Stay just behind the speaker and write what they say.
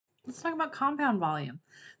Let's talk about compound volume.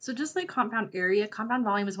 So just like compound area, compound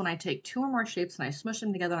volume is when I take two or more shapes and I smush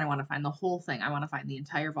them together and I want to find the whole thing. I want to find the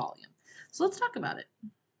entire volume. So let's talk about it.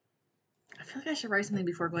 I feel like I should write something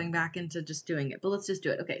before going back into just doing it, but let's just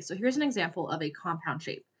do it. Okay, so here's an example of a compound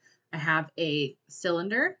shape. I have a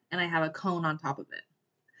cylinder and I have a cone on top of it.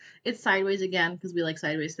 It's sideways again because we like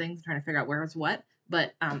sideways things, I'm trying to figure out where it's what,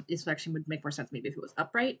 but this actually would make more sense maybe if it was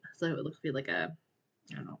upright. So it would look like a,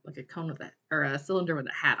 I don't know, like a cone with a, or a cylinder with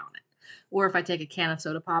a hat on it. Or if I take a can of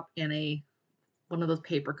soda pop in one of those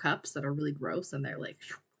paper cups that are really gross and they're like,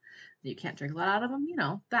 you can't drink a lot out of them,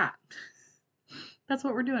 that. That's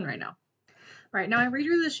what we're doing right now. Right, now I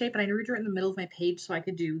redrew this shape and I redrew it in the middle of my page so I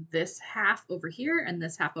could do this half over here and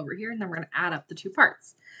this half over here, and then we're going to add up the two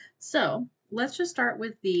parts. So let's just start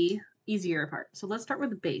with the easier part. So let's start with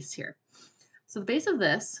the base here. So the base of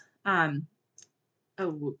this, oh,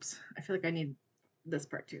 whoops, I feel like I need this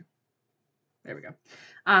part too. There we go.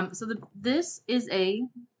 This is a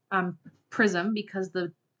prism because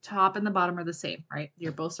the top and the bottom are the same, right?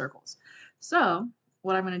 You're both circles. So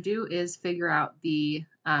what I'm going to do is figure out the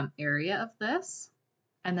area of this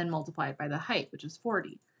and then multiply it by the height, which is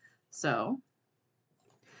 40. So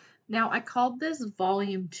now I called this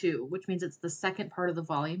volume 2, which means it's the second part of the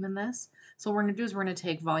volume in this. So what we're going to do is we're going to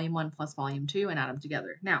take volume 1 plus volume 2 and add them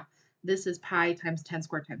together. Now, this is pi times 10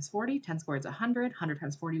 squared times 40. 10 squared is 100. 100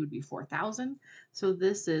 times 40 would be 4,000. So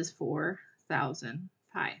this is 4,000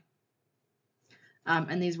 pi.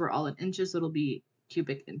 And these were all in inches, so it'll be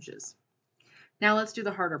cubic inches. Now let's do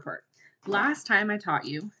the harder part. Last time I taught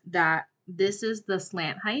you that this is the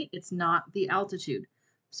slant height. It's not the altitude.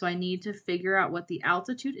 So I need to figure out what the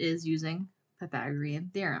altitude is using Pythagorean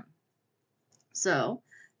theorem. So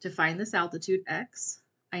to find this altitude x,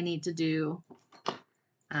 I need to do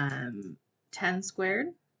 10 squared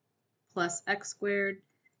plus x squared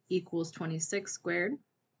equals 26 squared.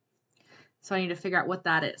 So I need to figure out what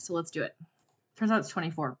that is. So let's do it. Turns out it's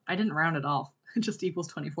 24. I didn't round at all. It just equals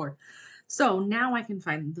 24. So now I can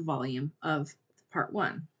find the volume of part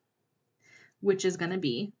 1, which is going to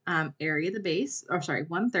be area of the base, or sorry,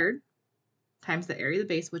 1/3 times the area of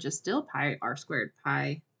the base, which is still pi r squared,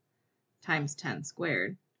 pi times 10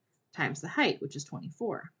 squared, times the height, which is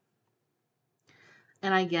 24.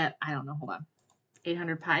 And I get, I don't know, hold on,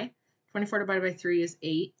 800 pi. 24 divided by 3 is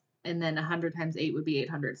 8, and then 100 times 8 would be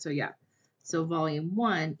 800. So yeah, so volume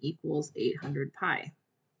 1 equals 800 pi.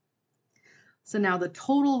 So now the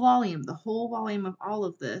total volume, the whole volume of all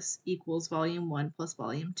of this equals volume 1 plus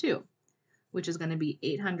volume 2, which is going to be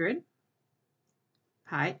 800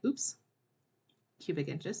 pi, cubic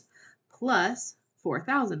inches, plus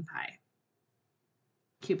 4,000 pi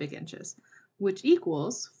cubic inches, which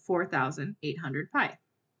equals 4,800 pi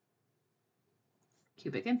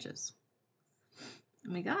cubic inches.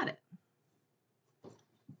 And we got it.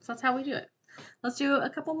 So that's how we do it. Let's do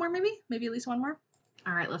a couple more maybe at least one more.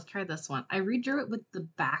 All right, let's try this one. I redrew it with the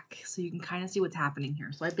back so you can kind of see what's happening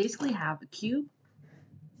here. So I basically have a cube.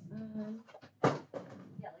 Yeah,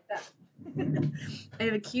 like that. I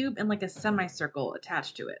have a cube and like a semicircle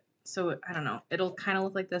attached to it. So I don't know, it'll kind of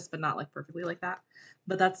look like this, but not like perfectly like that.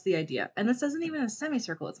 But that's the idea. And this isn't even a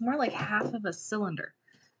semicircle. It's more like half of a cylinder.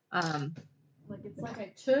 It's like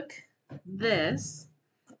I took this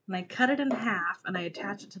and I cut it in half and I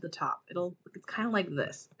attach it to the top. It's kind of like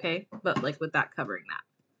this, okay? But like with that covering that.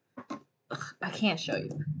 Ugh, I can't show you.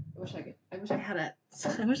 I wish I could. I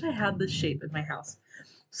wish I had this shape in my house.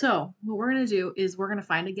 So what we're gonna do is we're gonna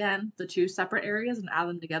find again the two separate areas and add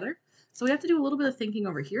them together. So we have to do a little bit of thinking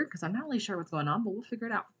over here because I'm not really sure what's going on, but we'll figure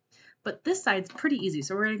it out. But this side's pretty easy.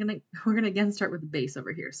 So we're gonna again start with the base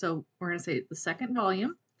over here. So we're gonna say the second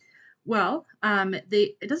volume. Well,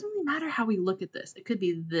 it doesn't really matter how we look at this. It could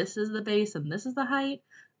be this is the base and this is the height,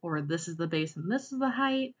 or this is the base and this is the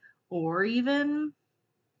height, or even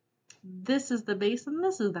this is the base and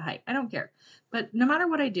this is the height. I don't care. But no matter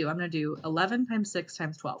what I do, I'm going to do 11 times 6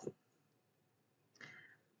 times 12.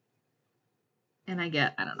 And I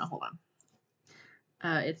get, I don't know, hold on.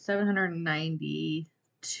 It's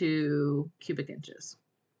 792 cubic inches.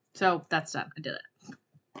 So that's done. I did it.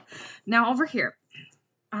 Now over here,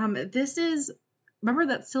 this is, remember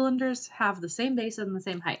that cylinders have the same base and the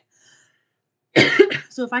same height.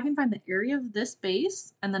 So if I can find the area of this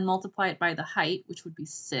base and then multiply it by the height, which would be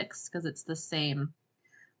 6, because it's the same,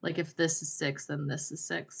 like if this is 6, then this is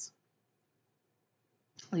 6.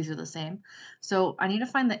 These are the same. So I need to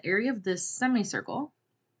find the area of this semicircle,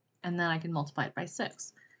 and then I can multiply it by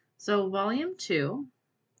 6. So volume 2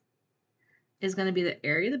 is going to be the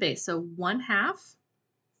area of the base. So 1/2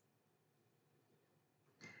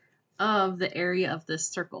 of the area of this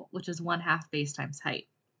circle, which is 1/2 base times height.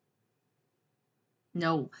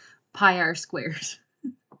 No, pi r squared.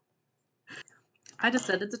 I just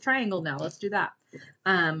said it's a triangle now. Let's do that.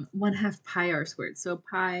 1/2 pi r squared. So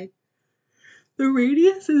pi, the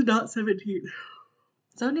radius is not 17.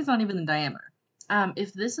 17 is not even the diameter.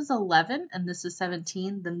 If this is 11 and this is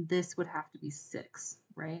 17, then this would have to be 6,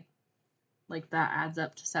 right? Like that adds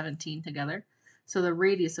up to 17 together. So the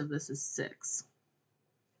radius of this is 6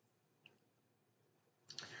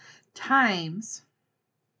 times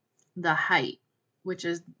the height, which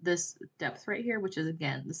is this depth right here, which is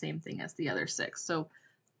again the same thing as the other 6. So,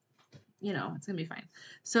 you know, it's going to be fine.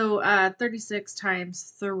 So 36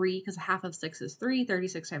 times 3, because half of 6 is 3.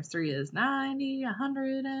 36 times 3 is 90,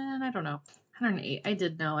 100, and I don't know. 108. I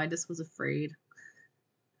did know. I just was afraid.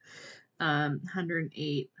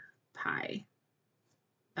 108 pi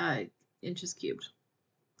inches cubed.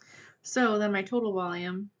 So then my total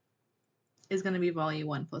volume is going to be volume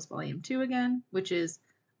 1 plus volume 2 again, which is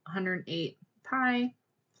 108 pi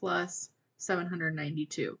plus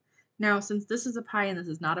 792. Now, since this is a pi and this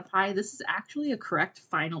is not a pi, this is actually a correct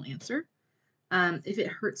final answer. If it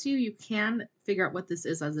hurts you, you can figure out what this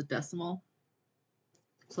is as a decimal.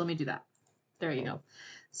 So let me do that. There you go.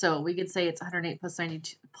 So we could say it's 108 plus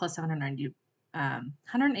 92 plus 792.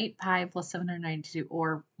 108 pi plus 792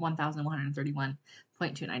 or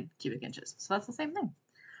 1,131.29 cubic inches. So that's the same thing.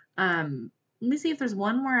 Let me see if there's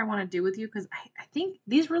one more I want to do with you because I think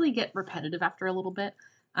these really get repetitive after a little bit.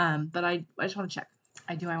 But I just want to check.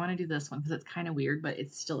 I want to do this one because it's kind of weird, but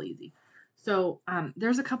it's still easy. So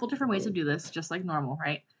there's a couple different ways to do this, just like normal,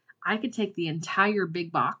 right? I could take the entire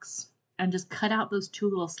big box and just cut out those 2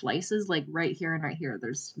 little slices, like right here and right here.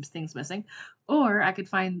 There's some things missing. Or I could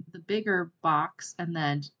find the bigger box and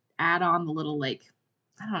then add on the little, like,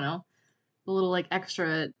 I don't know, the little, like,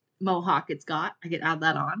 extra mohawk it's got. I could add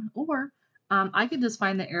that on. Or I could just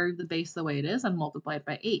find the area of the base the way it is and multiply it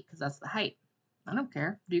by 8 because that's the height. I don't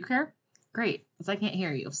care. Do you care? Great, because I can't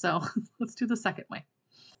hear you. So let's do the second way.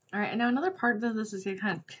 All right, and now another part of this is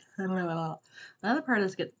kind of another part of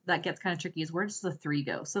this that gets kind of tricky is where does the 3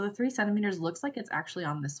 go? So the 3 centimeters looks like it's actually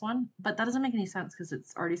on this one, but that doesn't make any sense because it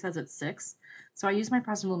already says it's 6. So I use my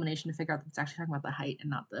process of elimination to figure out that it's actually talking about the height and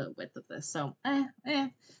not the width of this. So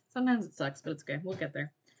sometimes it sucks, but it's okay. We'll get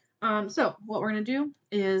there. So what we're gonna do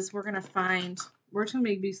is we're just gonna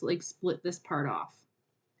maybe like split this part off.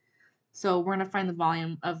 So we're gonna find the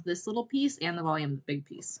volume of this little piece and the volume of the big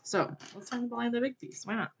piece. So let's find the volume of the big piece.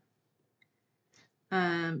 Why not?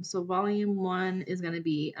 So volume 1 is going to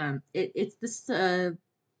be, it's this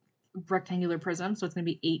rectangular prism, so it's going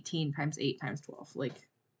to be 18 times 8 times 12. Like,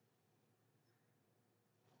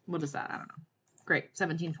 what is that? I don't know. Great,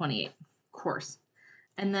 1728, of course.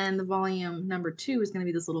 And then the volume number 2 is going to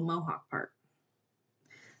be this little mohawk part.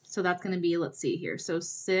 So that's going to be, let's see here. So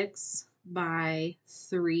 6 by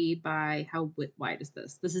 3 by, how wide is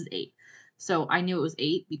this? This is 8. So I knew it was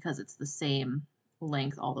 8 because it's the same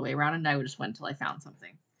length all the way around, and I just went until I found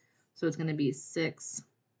something. So it's going to be 6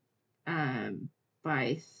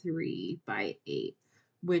 by 3 by 8,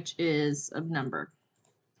 which is a number.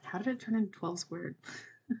 How did it turn into 12 squared?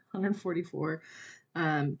 144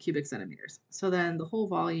 cubic centimeters. So then the whole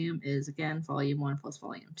volume is, again, volume 1 plus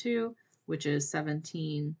volume 2, which is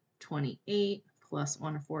 1728 plus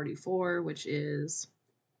 144, which is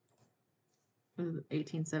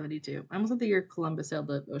 1872. I almost at the year Columbus sailed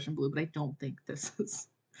the ocean blue, but I don't think this is.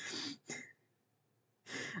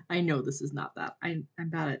 I know this is not that. I'm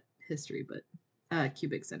bad at history, but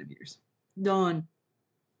cubic centimeters. Done.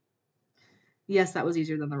 Yes, that was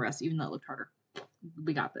easier than the rest, even though it looked harder.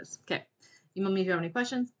 We got this. Okay. Email me if you have any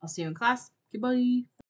questions. I'll see you in class. Goodbye.